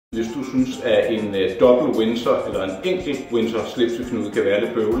Hvis du synes, at en dobbelt Windsor eller en enkel Windsor slipseknude kan være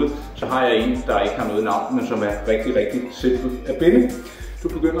lidt bøvlet, så har jeg en, der ikke har noget navn, men som er rigtig, rigtig simpel at binde. Du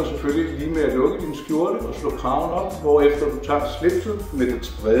begynder selvfølgelig lige med at lukke din skjorte og slå kraven op, hvorefter du tager slipset med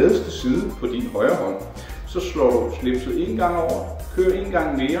det bredeste side på din højre hånd. Så slår du slipset en gang over, kører en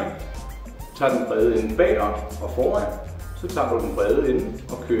gang mere, tager den brede ende bagom og foran, så tager du den brede ende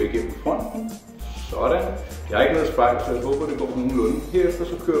og kører igennem fronten. Sådan. Jeg har ikke noget spejl, så jeg håber, det går nogenlunde. Herefter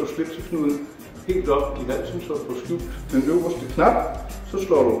så kører du slipseknuden helt op i halsen, så du får skjult den øverste knap. Så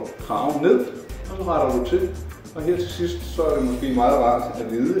slår du kraven ned, og så retter du til. Og her til sidst, så er det måske meget rart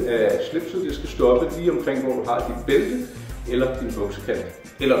at vide, at slipset det skal stoppe lige omkring, hvor du har dit bælte eller din buksekant,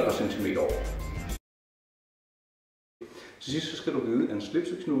 eller et par centimeter over. Til sidst så skal du vide, at en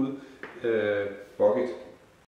slipseknude bucket